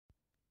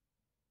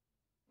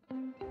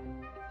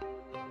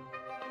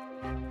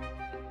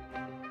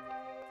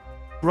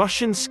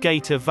Russian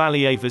skater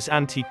Valieva's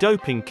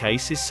anti-doping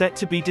case is set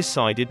to be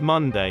decided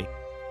Monday.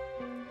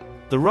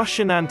 The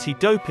Russian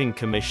Anti-Doping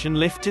Commission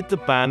lifted the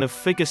ban of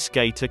figure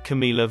skater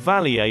Kamila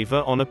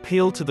Valieva on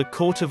appeal to the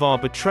Court of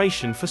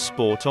Arbitration for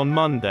Sport on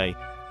Monday.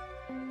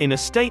 In a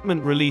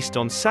statement released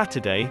on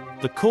Saturday,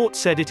 the court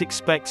said it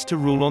expects to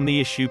rule on the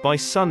issue by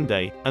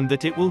Sunday, and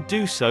that it will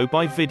do so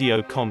by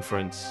video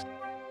conference.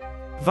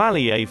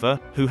 Valieva,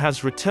 who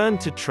has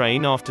returned to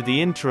train after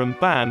the interim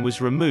ban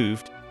was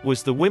removed,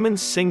 was the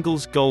women's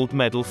singles gold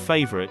medal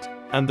favorite,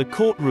 and the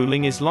court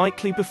ruling is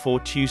likely before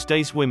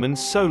Tuesday's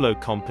women's solo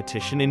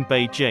competition in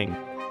Beijing.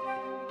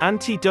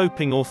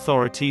 Anti-doping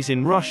authorities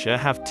in Russia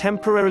have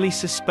temporarily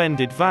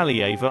suspended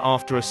Valieva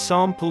after a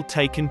sample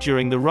taken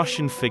during the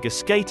Russian Figure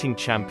Skating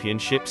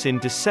Championships in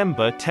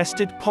December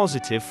tested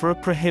positive for a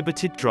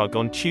prohibited drug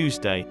on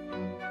Tuesday.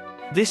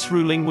 This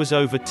ruling was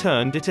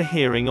overturned at a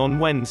hearing on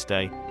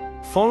Wednesday.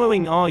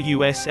 Following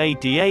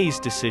RUSADA's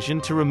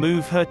decision to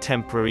remove her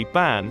temporary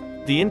ban,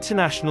 the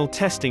International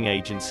Testing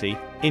Agency,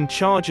 in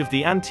charge of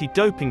the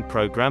anti-doping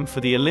program for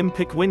the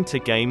Olympic Winter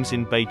Games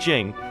in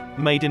Beijing,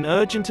 made an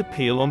urgent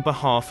appeal on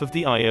behalf of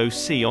the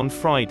IOC on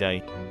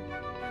Friday.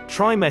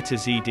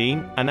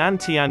 Trimetazidine, an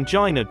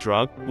anti-angina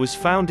drug, was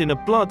found in a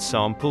blood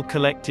sample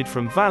collected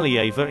from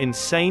Valieva in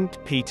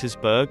St.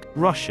 Petersburg,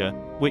 Russia,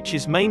 which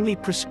is mainly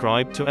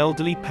prescribed to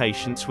elderly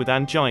patients with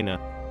angina.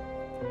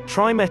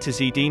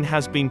 Trimetazidine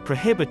has been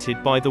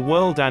prohibited by the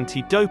World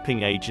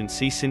Anti-Doping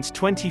Agency since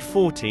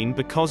 2014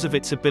 because of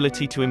its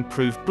ability to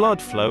improve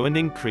blood flow and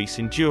increase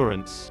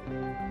endurance.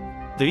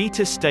 The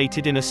ETA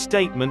stated in a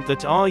statement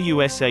that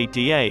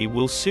RUSADA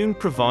will soon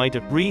provide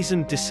a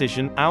reasoned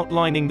decision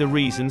outlining the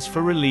reasons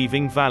for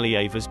relieving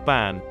Valieva's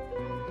ban.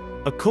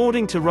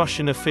 According to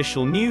Russian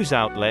official news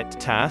outlet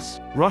TASS,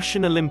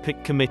 Russian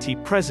Olympic Committee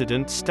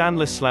President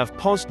Stanislav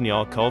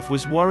Pozdnyakov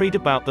was worried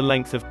about the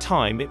length of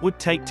time it would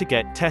take to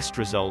get test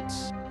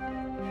results.